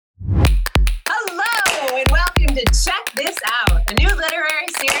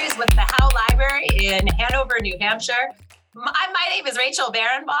with the Howe Library in Hanover, New Hampshire. My name is Rachel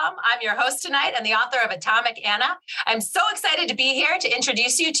Barenbaum. I'm your host tonight and the author of Atomic Anna. I'm so excited to be here to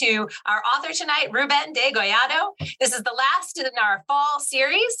introduce you to our author tonight, Ruben Degollado. This is the last in our fall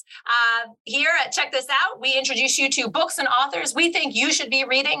series. Here at Check This Out, we introduce you to books and authors we think you should be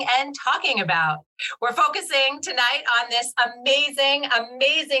reading and talking about. We're focusing tonight on this amazing,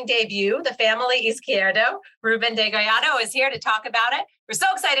 amazing debut, The Family Izquierdo. Ruben Degollado is here to talk about it. We're so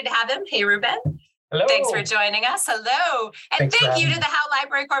excited to have him. Hey, Ruben. Hello. Thanks for joining us. Hello. And thank you to the Howe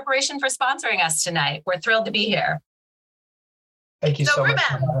Library Corporation for sponsoring us tonight. We're thrilled to be here. Thank you so Ruben, much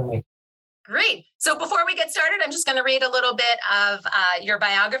for having me. Great. So before we get started, I'm just going to read a little bit of your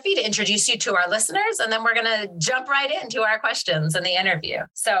biography to introduce you to our listeners, and then we're going to jump right into our questions in the interview.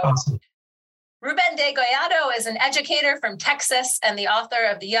 So Awesome. Ruben Degollado is an educator from Texas and the author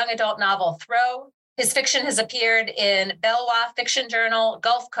of the young adult novel Throw. His fiction has appeared in Belwa Fiction Journal,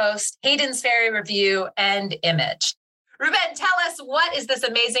 Gulf Coast, Hayden's Ferry Review, and Image. Ruben, tell us, what is this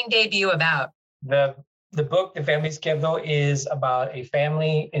amazing debut about? The book, The Family Izquierdo, is about a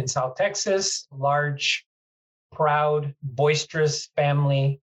family in South Texas, large, proud, boisterous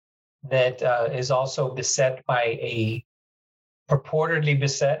family that is also beset by purportedly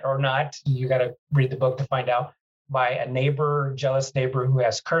beset or not, you got to read the book to find out, by a jealous neighbor who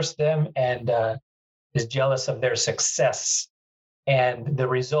has cursed them and is jealous of their success. And the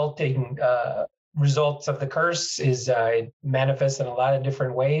resulting results of the curse is it manifests in a lot of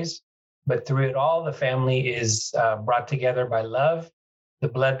different ways. But through it all, the family is brought together by love, the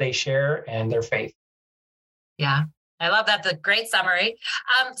blood they share, and their faith. Yeah. I love that. The great summary.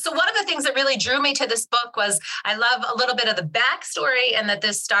 So one of the things that really drew me to this book was I love a little bit of the backstory and that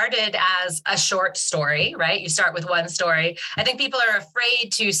this started as a short story, right? You start with one story. I think people are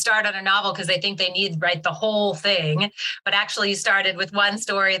afraid to start on a novel because they think they need to write the whole thing. But actually you started with one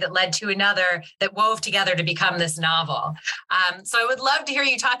story that led to another that wove together to become this novel. So I would love to hear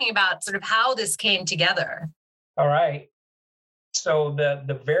you talking about sort of how this came together. All right. So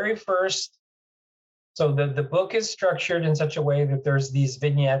the very first So the book is structured in such a way that there's these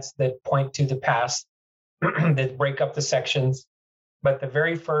vignettes that point to the past that break up the sections. But the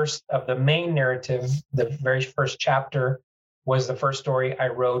very first of the main narrative, the very first chapter, was the first story I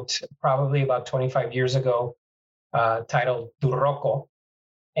wrote probably about 25 years ago, titled Turroco.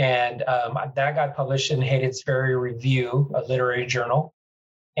 And that got published in Hayden's Ferry Review, a literary journal.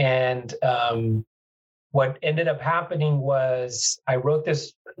 And what ended up happening was I wrote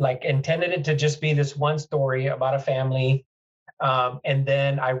this, intended it to just be this one story about a family. And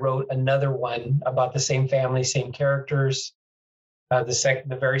then I wrote another one about the same family, same characters.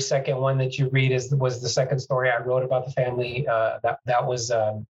 The very second one that you read was the second story I wrote about the family. That was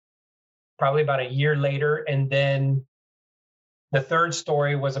probably about a year later. And then the third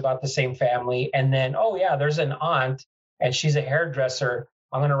story was about the same family. And then, oh yeah, there's an aunt and she's a hairdresser.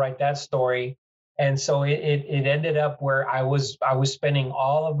 I'm going to write that story. And so it ended up where I was spending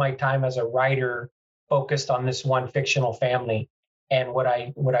all of my time as a writer focused on this one fictional family. And what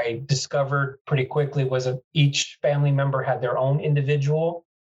I discovered pretty quickly was that each family member had their own individual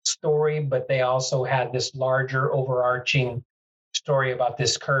story, but they also had this larger overarching story about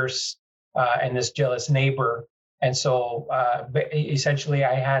this curse and this jealous neighbor. And so essentially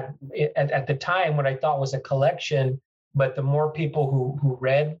I had at the time what I thought was a collection, but the more people who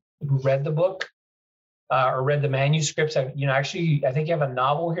read the book, or read the manuscripts. I think you have a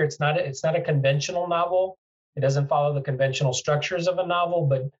novel here. It's not a conventional novel. It doesn't follow the conventional structures of a novel,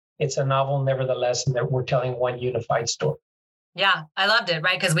 but it's a novel nevertheless, and that we're telling one unified story. Yeah, I loved it,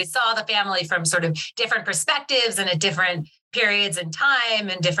 right? Because we saw the family from sort of different perspectives and at different periods in time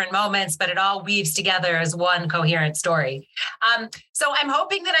and different moments, but it all weaves together as one coherent story. So I'm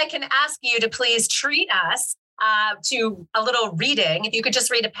hoping that I can ask you to please treat us to a little reading. If you could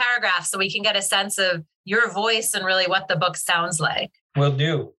just read a paragraph so we can get a sense of your voice and really what the book sounds like. Will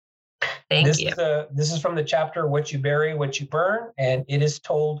do. Thank you. This is from the chapter, What You Bury, What You Burn, and it is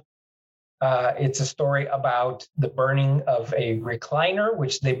told, it's a story about the burning of a recliner,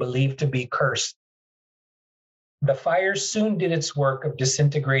 which they believe to be cursed. The fire soon did its work of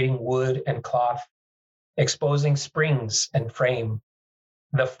disintegrating wood and cloth, exposing springs and frame.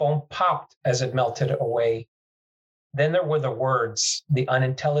 The foam popped as it melted away. Then there were the words, the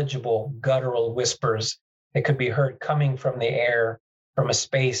unintelligible, guttural whispers that could be heard coming from the air, from a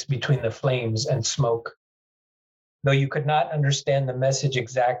space between the flames and smoke. Though you could not understand the message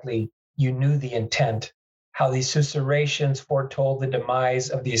exactly, you knew the intent, how these susurrations foretold the demise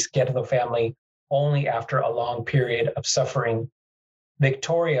of the Izquierdo family only after a long period of suffering.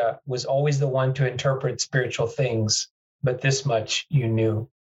 Victoria was always the one to interpret spiritual things, but this much you knew.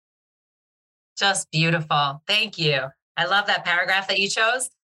 Just beautiful. Thank you. I love that paragraph that you chose.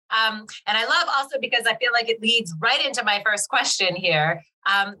 And I love also because I feel like it leads right into my first question here,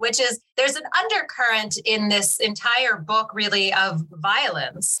 which is there's an undercurrent in this entire book, really, of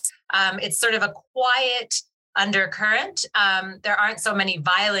violence. It's sort of a quiet undercurrent. There aren't so many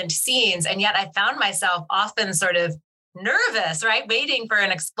violent scenes. And yet I found myself often sort of nervous, right? Waiting for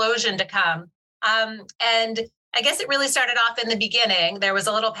an explosion to come. And I guess it really started off in the beginning. There was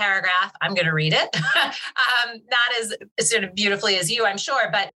a little paragraph. I'm going to read it. Not as sort of beautifully as you, I'm sure,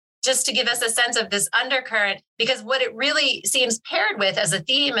 but just to give us a sense of this undercurrent, because what it really seems paired with as a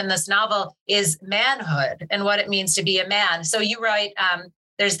theme in this novel is manhood and what it means to be a man. So you write,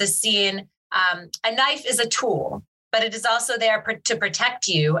 there's this scene, a knife is a tool, but it is also there to protect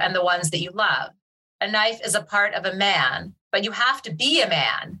you and the ones that you love. A knife is a part of a man, but you have to be a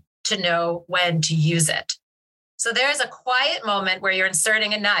man to know when to use it. So there's a quiet moment where you're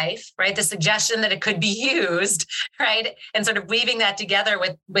inserting a knife, right? The suggestion that it could be used, right? And sort of weaving that together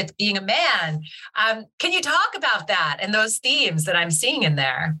with being a man. Can you talk about that and those themes that I'm seeing in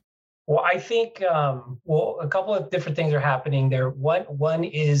there? Well, I think, a couple of different things are happening there. One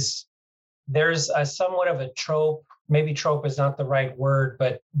is there's a somewhat of a trope, maybe trope is not the right word,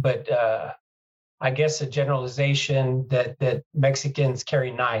 but I guess a generalization that Mexicans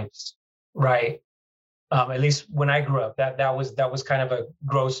carry knives, right? At least when I grew up, that was kind of a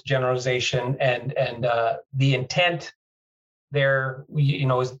gross generalization, and the intent there,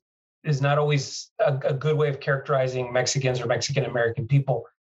 is not always a good way of characterizing Mexicans or Mexican American people.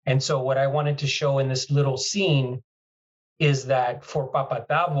 And so, what I wanted to show in this little scene is that for Papa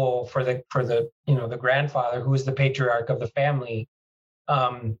Tavo, for the grandfather who is the patriarch of the family,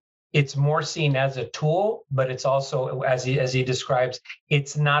 it's more seen as a tool, but it's also, as he describes,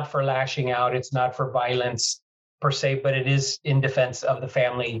 it's not for lashing out, it's not for violence per se, but it is in defense of the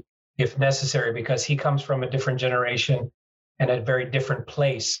family if necessary, because he comes from a different generation and a very different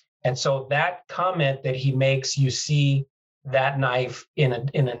place. And so that comment that he makes, you see that knife in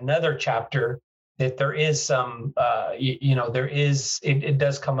another chapter, that there is some, it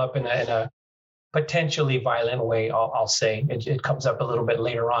does come up in a potentially violent way, I'll say. It comes up a little bit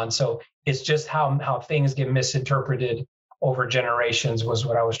later on. So it's just how things get misinterpreted over generations was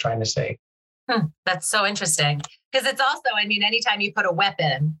what I was trying to say. That's so interesting. Because it's also, anytime you put a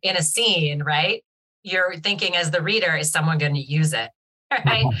weapon in a scene, right, you're thinking as the reader, is someone going to use it?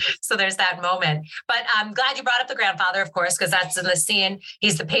 Right. So there's that moment. But I'm glad you brought up the grandfather, of course, because that's in the scene.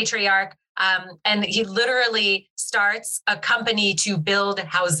 He's the patriarch. And he literally starts a company to build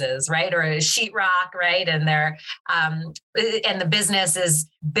houses, right? Or a sheetrock, right? And and the business is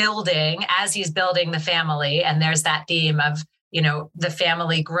building as he's building the family. And there's that theme of, the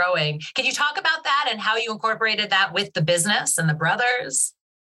family growing. Can you talk about that and how you incorporated that with the business and the brothers?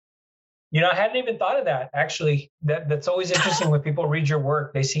 I hadn't even thought of that, actually. That's always interesting when people read your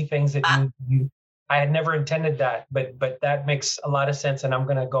work. They see things that I had never intended that, but that makes a lot of sense, and I'm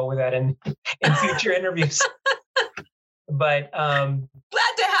going to go with that in future interviews. But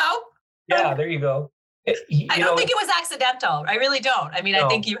glad to help. Yeah, there you go. I don't think it was accidental. I really don't. I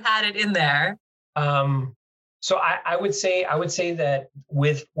think you had it in there. So I would say that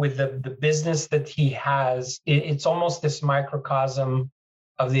with the business that he has, it's almost this microcosm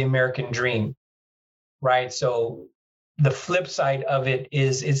of the American dream, right? So the flip side of it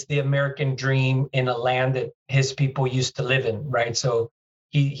is the American dream in a land that his people used to live in, right? So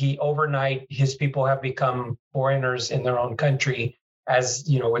he overnight, his people have become foreigners in their own country, as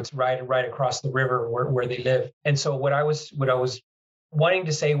it's right across the river where they live. And so what I was wanting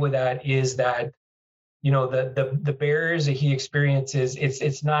to say with that is that the barriers that he experiences,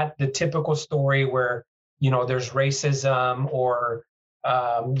 it's not the typical story where there's racism or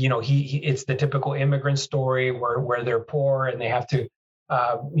it's the typical immigrant story where they're poor and they have to,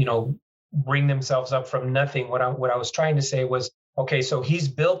 bring themselves up from nothing. What I was trying to say was, okay, so he's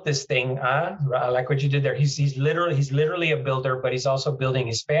built this thing. I like what you did there. He's literally a builder, but he's also building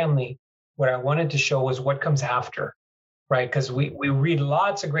his family. What I wanted to show was what comes after, right? Because we read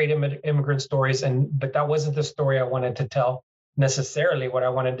lots of great immigrant stories, but that wasn't the story I wanted to tell necessarily. What I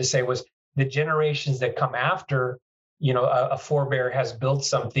wanted to say was the generations that come after. A forebear has built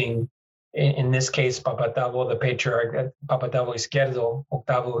something. In this case, Papa Tavo, the patriarch, Papa Tavo Izquierdo,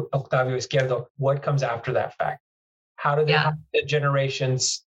 Octavio Izquierdo. What comes after that fact? How do the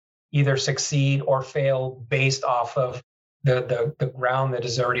generations either succeed or fail based off of the ground that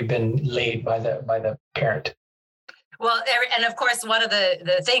has already been laid by the parent? Well, and of course, one of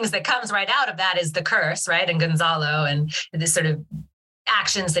the things that comes right out of that is the curse, right? And Gonzalo and this sort of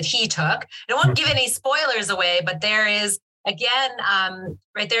actions that he took. I won't give any spoilers away, but there is again,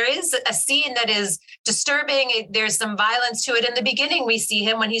 right, there is a scene that is disturbing. There's some violence to it. In the beginning, we see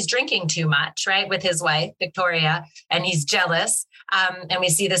him when he's drinking too much, right, with his wife, Victoria, and he's jealous. And we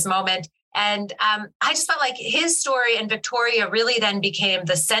see this moment. And I just felt like his story and Victoria really then became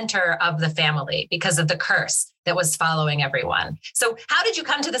the center of the family because of the curse that was following everyone. So how did you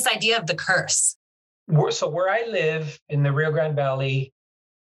come to this idea of the curse? So where I live in the Rio Grande Valley,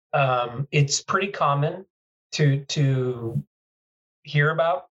 it's pretty common to hear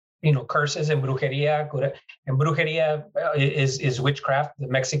about, curses and brujeria. And brujeria is witchcraft, the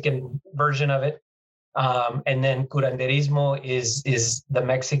Mexican version of it. And then curanderismo is the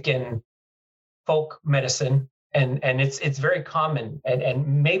Mexican folk medicine, and it's very common,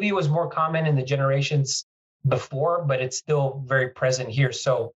 and maybe it was more common in the generations before, but it's still very present here.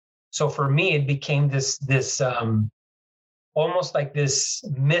 So for me, it became this almost like this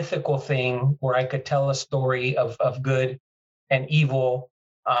mythical thing where I could tell a story of good and evil,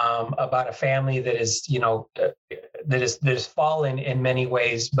 about a family that is that is fallen in many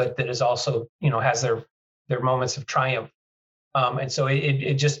ways, but that is also has their moments of triumph. And so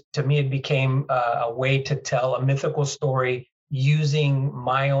it just, to me, it became a way to tell a mythical story using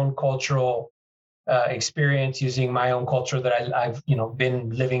my own cultural experience, using my own culture that I've been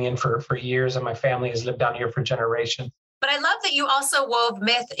living in for years, and my family has lived down here for generations. But I love that you also wove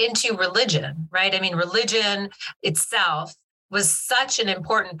myth into religion, right? I mean, religion itself was such an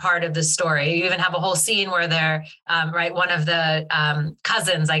important part of the story. You even have a whole scene where they're, right, one of the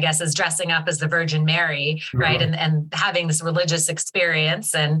cousins, I guess, is dressing up as the Virgin Mary, right, mm-hmm. and having this religious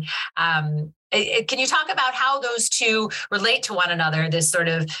experience. And can you talk about how those two relate to one another, this sort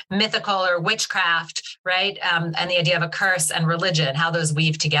of mythical or witchcraft, right, and the idea of a curse and religion, how those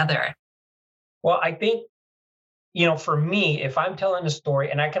weave together? Well, I think, for me, if I'm telling a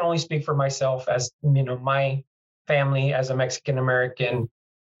story, and I can only speak for myself as, my family as a Mexican-American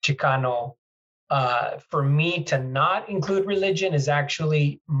Chicano, for me to not include religion is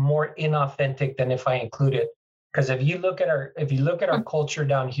actually more inauthentic than if I include it. Because if you look at our culture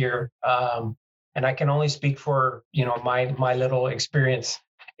down here, and I can only speak for my little experience.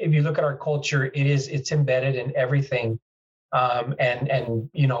 If you look at our culture, it's embedded in everything, and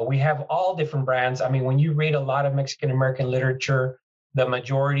we have all different brands. I mean, when you read a lot of Mexican-American literature, the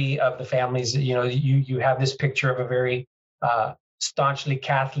majority of the families, you have this picture of a very staunchly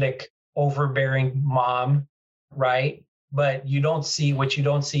Catholic, overbearing mom, right? But what you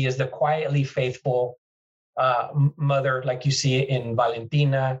don't see is the quietly faithful mother, like you see in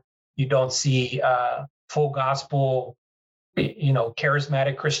Valentina. You don't see full gospel,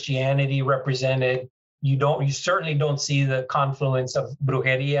 charismatic Christianity represented. You certainly don't see the confluence of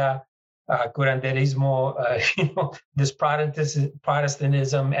brujeria, curanderismo, this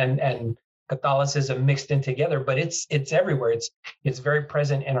Protestantism and Catholicism mixed in together, but it's everywhere. It's very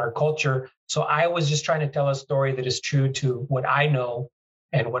present in our culture. So I was just trying to tell a story that is true to what I know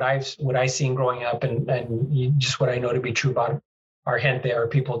and what I seen growing up, and just what I know to be true about our gente, our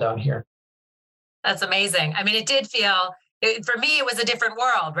people down here. That's amazing. I mean, it did feel, for me, it was a different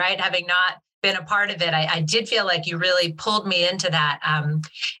world, right? Having not been a part of it, I did feel like you really pulled me into that.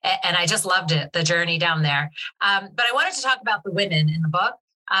 And I just loved it, the journey down there. But I wanted to talk about the women in the book,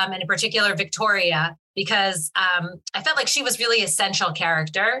 and in particular, Victoria, because I felt like she was really essential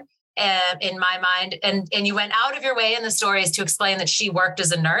character in my mind. And you went out of your way in the stories to explain that she worked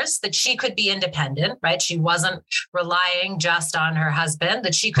as a nurse, that she could be independent, right? She wasn't relying just on her husband,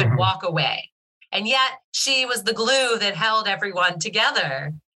 that she could walk away. And yet she was the glue that held everyone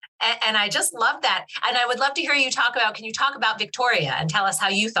together. And I just love that. And I would love to hear you can you talk about Victoria and tell us how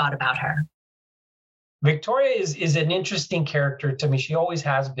you thought about her? Victoria is an interesting character to me. She always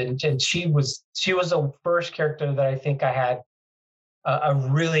has been. And she was the first character that I think I had a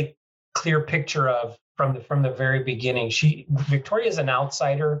really clear picture of from the very beginning. Victoria is an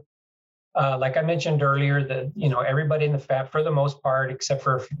outsider. Like I mentioned earlier, everybody in the family, for the most part, except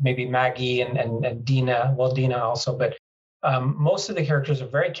for maybe Maggie and Dina, Dina also, but most of the characters are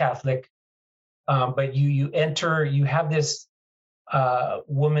very Catholic, but you have this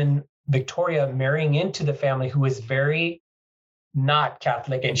woman, Victoria, marrying into the family who is very not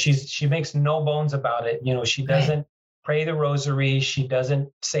Catholic, and she makes no bones about it. She doesn't pray the rosary, she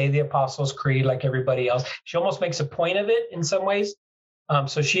doesn't say the Apostles' Creed like everybody else. She almost makes a point of it in some ways.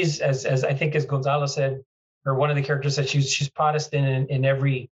 So she's, as I think as Gonzalo said, or one of the characters said, she's Protestant in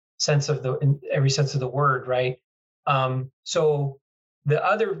every sense of the word, right? So the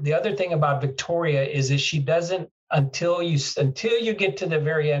other thing about Victoria is that she doesn't, until you get to the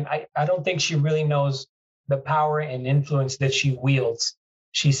very end, I don't think she really knows the power and influence that she wields.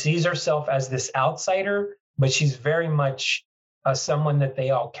 She sees herself as this outsider, but she's very much someone that they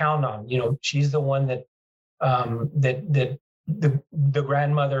all count on. She's the one that the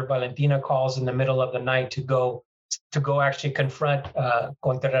grandmother Valentina calls in the middle of the night to go actually confront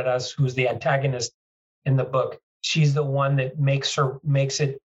Contreras, who's the antagonist in the book. She's the one that makes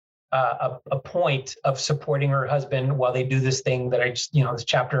it a point of supporting her husband while they do this thing that I just, this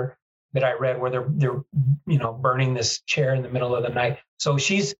chapter that I read where they're burning this chair in the middle of the night. So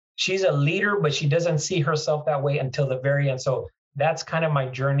she's a leader, but she doesn't see herself that way until the very end. So that's kind of my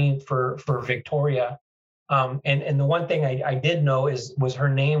journey for Victoria. And the one thing I did know was her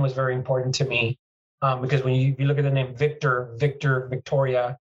name was very important to me, because when you look at the name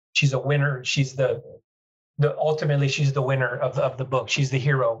Victoria, she's a winner. She's ultimately she's the winner of the book. She's the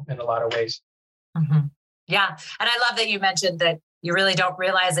hero in a lot of ways. Mm-hmm. Yeah. And I love that you mentioned that you really don't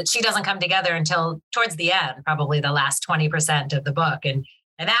realize that she doesn't come together until towards the end, probably the last 20% of the book. And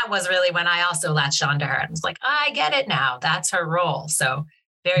that was really when I also latched onto her and was like, I get it now. That's her role. So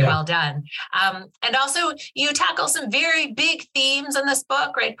very well done. And also you tackle some very big themes in this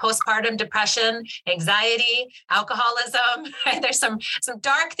book, right? Postpartum depression, anxiety, alcoholism. Right? There's some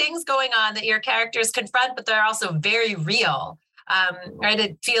dark things going on that your characters confront, but they're also very real. Right?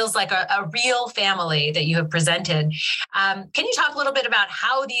 It feels like a real family that you have presented. Can you talk a little bit about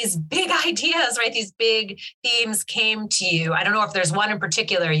how these big ideas, right? These big themes came to you? I don't know if there's one in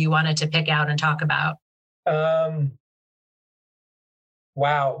particular you wanted to pick out and talk about.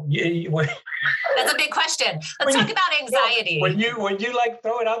 Wow. That's a big question. Let's talk about anxiety. When you like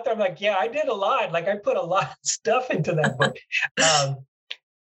throw it out there, I'm like, yeah, I did a lot. Like I put a lot of stuff into that book.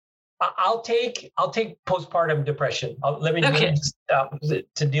 I'll take postpartum depression. Let me just,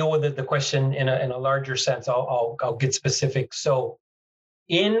 to deal with the question in a larger sense. I'll get specific. So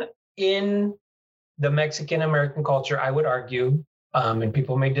in the Mexican American culture, I would argue, and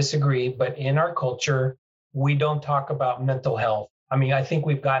people may disagree, but in our culture, we don't talk about mental health. I mean, I think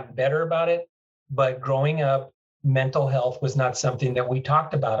we've gotten better about it, but growing up, mental health was not something that we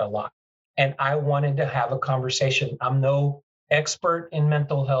talked about a lot. And I wanted to have a conversation. I'm no expert in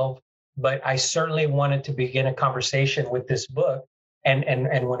mental health, but I certainly wanted to begin a conversation with this book. And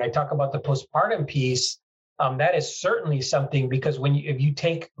when I talk about the postpartum piece, that is certainly something, because if you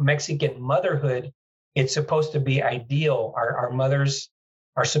take Mexican motherhood, it's supposed to be ideal. Our mothers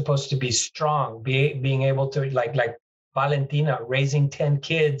are supposed to be strong, being able to like Valentina, raising 10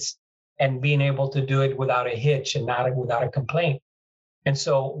 kids and being able to do it without a hitch and without a complaint. And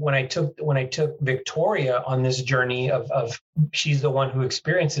so when I took Victoria on this journey of she's the one who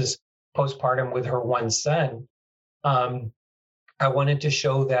experiences postpartum with her one son, I wanted to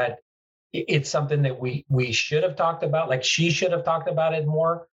show that it's something that we should have talked about, like she should have talked about it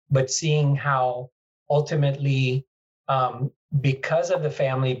more, but seeing how ultimately, because of the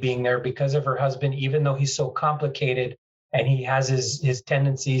family being there, because of her husband, even though he's so complicated and he has his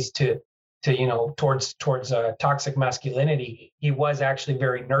tendencies to towards toxic masculinity, he was actually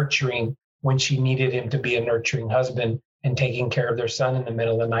very nurturing when she needed him to be a nurturing husband and taking care of their son in the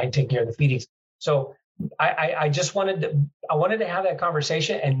middle of the night, taking care of the feedings. So I just wanted to have that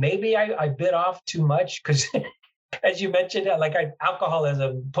conversation, and maybe I bit off too much because as you mentioned,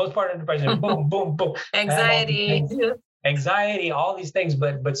 alcoholism, postpartum depression, boom, boom, boom. Anxiety, all these things.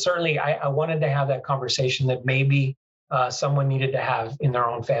 But certainly I wanted to have that conversation that maybe someone needed to have in their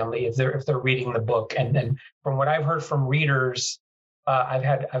own family if they're reading the book. And from what I've heard from readers, I've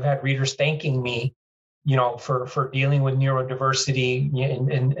had readers thanking me, for dealing with neurodiversity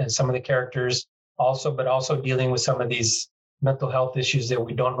and some of the characters but also dealing with some of these mental health issues that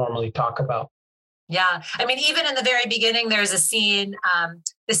we don't normally talk about. Yeah. I mean, even in the very beginning, there's a scene,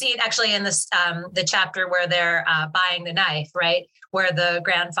 the scene actually in this, the chapter where they're buying the knife, right? Where the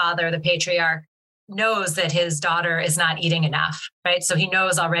grandfather, the patriarch, knows that his daughter is not eating enough, right? So he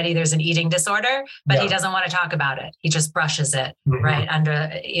knows already there's an eating disorder, but he doesn't want to talk about it. He just brushes it right under,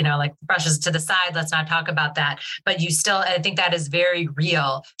 brushes to the side. Let's not talk about that. But I think that is very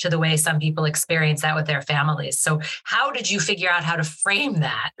real to the way some people experience that with their families. So how did you figure out how to frame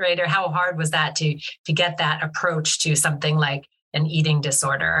that, right? Or how hard was that to get that approach to something like an eating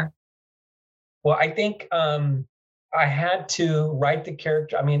disorder? Well, I think I had to write the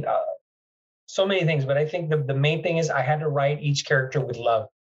character. I mean, so many things, but I think the main thing is I had to write each character with love.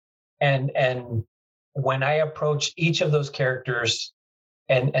 And when I approached each of those characters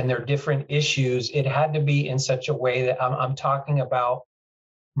and their different issues, it had to be in such a way that I'm talking about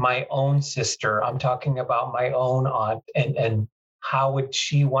my own sister. I'm talking about my own aunt, and how would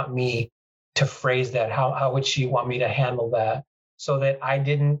she want me to phrase that? How would she want me to handle that? So that I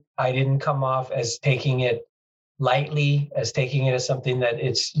didn't come off as taking it lightly, as taking it as something that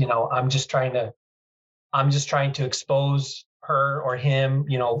it's, I'm just trying to I'm just trying to expose her or him,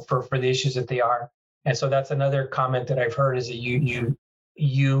 for the issues that they are. And so that's another comment that I've heard is that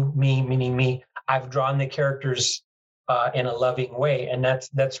me, meaning me, I've drawn the characters in a loving way. And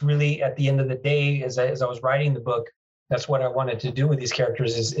that's really, at the end of the day, as I was writing the book, that's what I wanted to do with these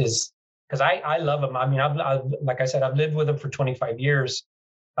characters is because I love them. I mean, like I said, I've lived with them for 25 years.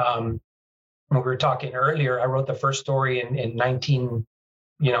 When we were talking earlier, I wrote the first story in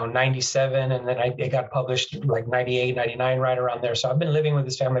 97, and then it got published like 98, 99, right around there. So I've been living with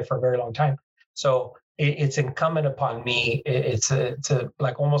this family for a very long time. So it's incumbent upon me. It's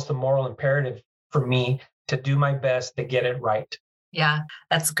like almost a moral imperative for me to do my best to get it right. Yeah,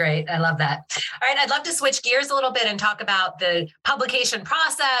 that's great. I love that. All right, I'd love to switch gears a little bit and talk about the publication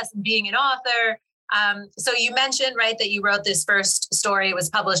process and being an author. So you mentioned, right, that you wrote this first story. It was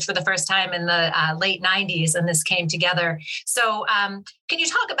published for the first time in the late 90s, and this came together. So can you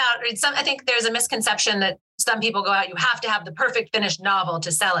talk about, I think there's a misconception that some people go out, you have to have the perfect finished novel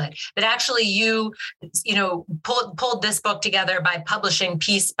to sell it, but actually you pulled this book together by publishing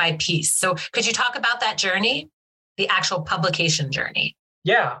piece by piece. So could you talk about that journey, the actual publication journey?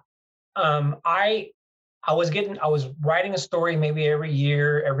 Yeah. I was writing a story maybe every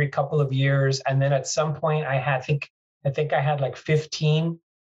year, every couple of years. And then at some point I think I had like 15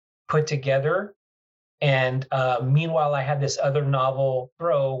 put together. And meanwhile, I had this other novel,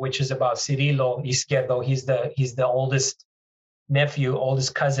 Throw, which is about Cirilo Izquierdo. He's the oldest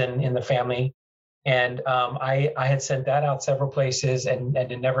cousin in the family. And I had sent that out several places and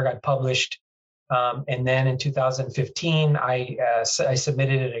it never got published. And then in 2015, I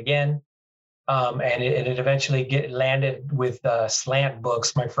submitted it again. And it eventually landed with Slant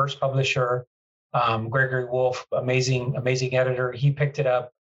Books, my first publisher, Gregory Wolf, amazing editor. He picked it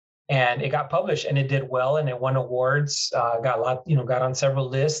up, and it got published, and it did well, and it won awards. Got on several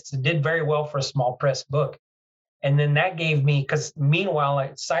lists. It did very well for a small press book, and then that gave me, because meanwhile,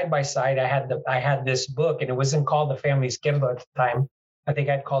 side by side, I had this book, and it wasn't called The Family Izquierdo at the time. I think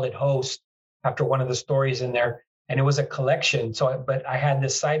I'd call it Host after one of the stories in there, and it was a collection. But I had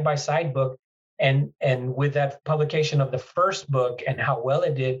this side by side book. And with that publication of the first book and how well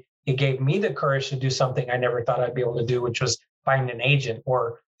it did, it gave me the courage to do something I never thought I'd be able to do, which was find an agent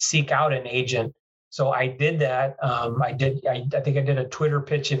or seek out an agent. So I did that. I think I did a Twitter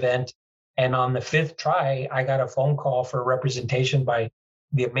pitch event. And on the 5th try, I got a phone call for representation by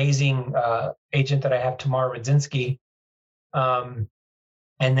the amazing agent that I have, Tamara Radzinski. And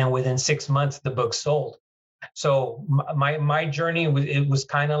then within 6 months, the book sold. So my journey was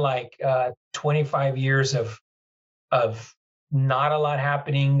kind of like 25 years of not a lot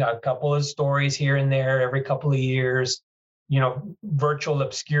happening, a couple of stories here and there every couple of years, virtual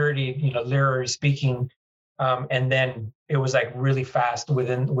obscurity, literally speaking, and then it was like really fast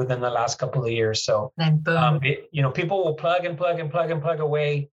within the last couple of years. So then boom. People will plug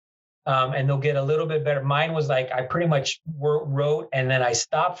away. And they'll get a little bit better. Mine was like I pretty much wrote, and then I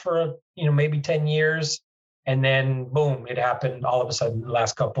stopped for maybe 10 years. And then boom, it happened all of a sudden, the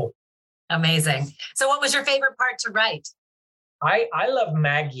last couple. Amazing. So what was your favorite part to write? I love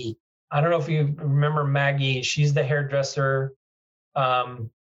Maggie. I don't know if you remember Maggie. She's the hairdresser. I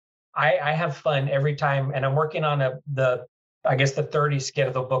have fun every time. And I'm working on the 30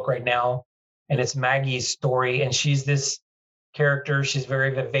 Izquierdo book right now. And it's Maggie's story. And she's this character. She's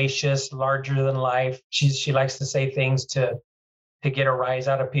very vivacious, larger than life. She likes to say things to get a rise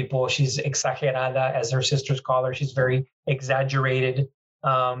out of people. She's exagerada, as her sisters call her. She's very exaggerated.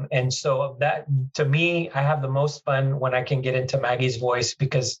 And so that, to me, I have the most fun when I can get into Maggie's voice,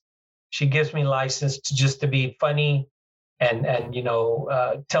 because she gives me license to be funny and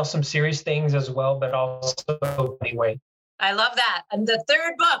tell some serious things as well, but also anyway. I love that. And the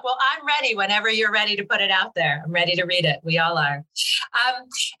third book, well, I'm ready whenever you're ready to put it out there. I'm ready to read it. We all are.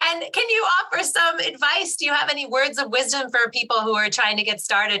 And can you offer some advice? Do you have any words of wisdom for people who are trying to get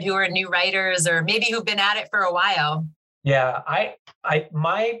started, who are new writers, or maybe who've been at it for a while? Yeah,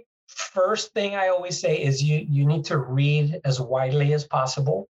 my first thing I always say is you need to read as widely as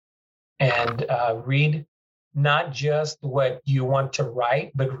possible, and read not just what you want to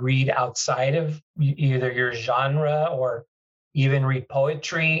write, but read outside of either your genre, or even read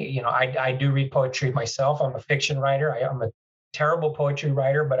poetry. I do read poetry myself. I'm a fiction writer. I'm a terrible poetry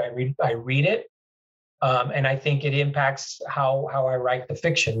writer, but I read it. And I think it impacts how I write the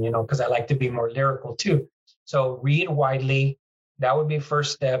fiction, because I like to be more lyrical too. So read widely. That would be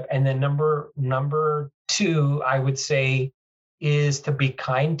first step. And then number 2, I would say, is to be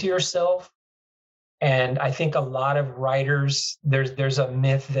kind to yourself. And I think a lot of writers, there's a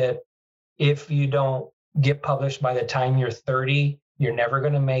myth that if you don't get published by the time you're 30, you're never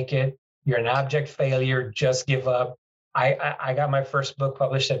going to make it. You're an abject failure. Just give up. I got my first book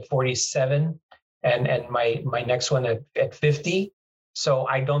published at 47 and my next one at 50. So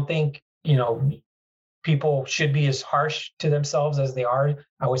I don't think, people should be as harsh to themselves as they are.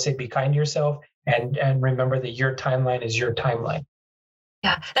 I would say be kind to yourself and remember that your timeline is your timeline.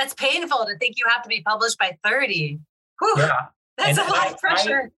 Yeah, that's painful to think you have to be published by 30. Whew, yeah. That's a lot of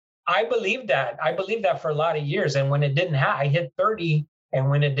pressure. I believe that. I believed that for a lot of years. And when it didn't happen, I hit 30. And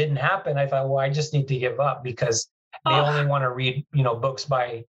when it didn't happen, I thought, well, I just need to give up because they only want to read, books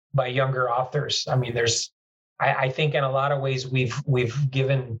by younger authors. I mean, I think in a lot of ways we've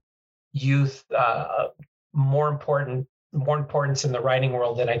given youth more importance in the writing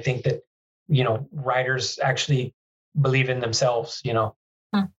world than I think that, writers actually believe in themselves,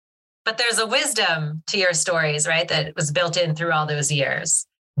 But there's a wisdom to your stories, right? That was built in through all those years.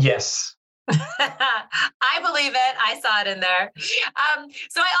 Yes. I believe it. I saw it in there.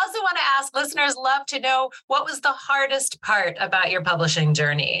 So I also want to ask, listeners love to know, what was the hardest part about your publishing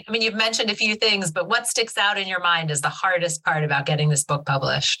journey? I mean, you've mentioned a few things, but what sticks out in your mind as the hardest part about getting this book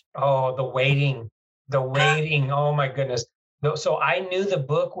published? Oh, the waiting. Oh my goodness. So I knew the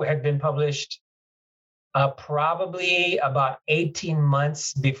book had been published probably about 18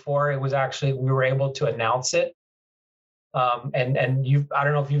 months before we were able to announce it. And I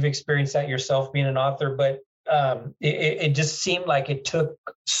don't know if you've experienced that yourself being an author, but it just seemed like it took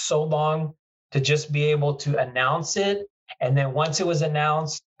so long to just be able to announce it. And then once it was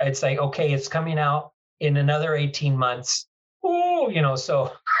announced, it's like, okay, it's coming out in another 18 months. Oh,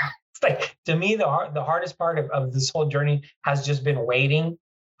 so it's like, to me, the hardest part of this whole journey has just been waiting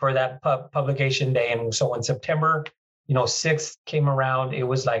for that publication day. And so when September, 6th came around, it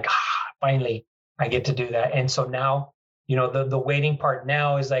was like, finally, I get to do that. And so now, the waiting part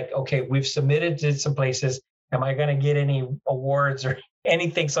now is like, okay, we've submitted to some places. Am I going to get any awards or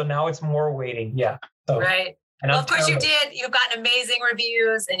anything? So now it's more waiting. Yeah. So, right. Well, of course you did. You've gotten amazing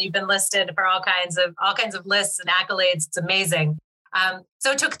reviews and you've been listed for all kinds of lists and accolades. It's amazing.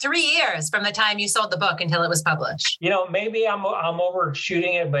 So it took 3 years from the time you sold the book until it was published. Maybe I'm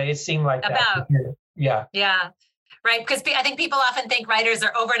overshooting it, but it seemed like that. Yeah. Yeah. Right. Because I think people often think writers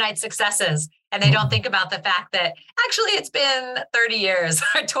are overnight successes and they don't think about the fact that actually it's been 30 years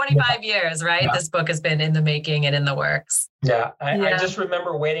or 25 years, right? Yeah. This book has been in the making and in the works. Yeah. I just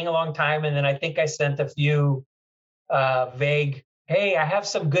remember waiting a long time. And then I think I sent a few vague, hey, I have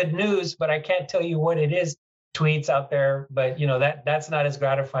some good news, but I can't tell you what it is, tweets out there. But, that's not as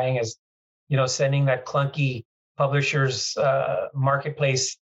gratifying as, sending that clunky publisher's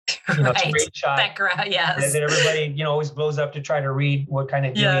marketplace right. screenshot. Yes. That everybody, always blows up to try to read what kind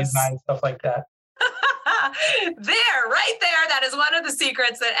of deal you buy and stuff like that. Right there. That is one of the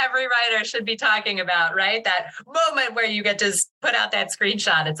secrets that every writer should be talking about, right? That moment where you get to put out that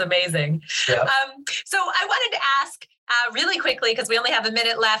screenshot. It's amazing. Yeah. So I wanted to ask really quickly, because we only have a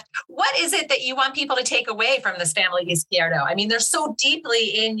minute left, what is it that you want people to take away from this family Izquierdo? I mean, they're so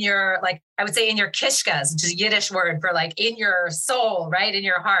deeply in your, I would say in your kishkas, which is a Yiddish word for in your soul, right? In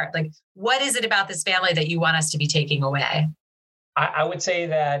your heart. What is it about this family that you want us to be taking away? I would say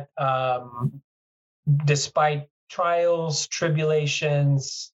that despite trials,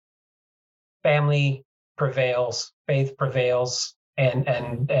 tribulations, family prevails, faith prevails,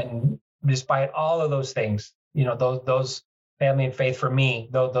 and despite all of those things, those family and faith for me,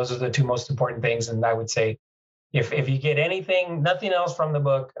 those are the two most important things. And I would say, if you get nothing else from the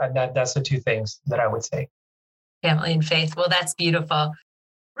book, that's the two things that I would say. Family and faith. Well, that's beautiful.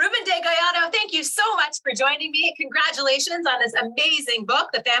 Ruben de Gallardo, thank you so much for joining me. Congratulations on this amazing book,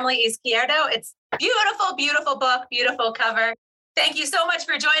 The Family Izquierdo. It's beautiful, beautiful book, beautiful cover. Thank you so much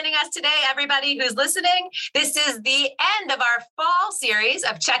for joining us today, everybody who's listening. This is the end of our fall series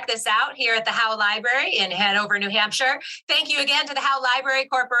of Check This Out here at the Howe Library in Hanover, New Hampshire. Thank you again to the Howe Library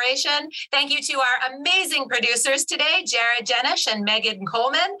Corporation. Thank you to our amazing producers today, Jared Jenish and Megan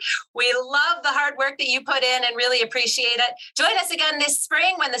Coleman. We love the hard work that you put in and really appreciate it. Join us again this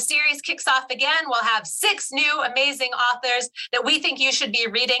spring when the series kicks off again. We'll have 6 new amazing authors that we think you should be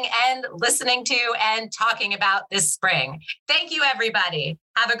reading and listening to and talking about this spring. Thank you, everybody.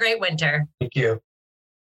 Have a great winter. Thank you.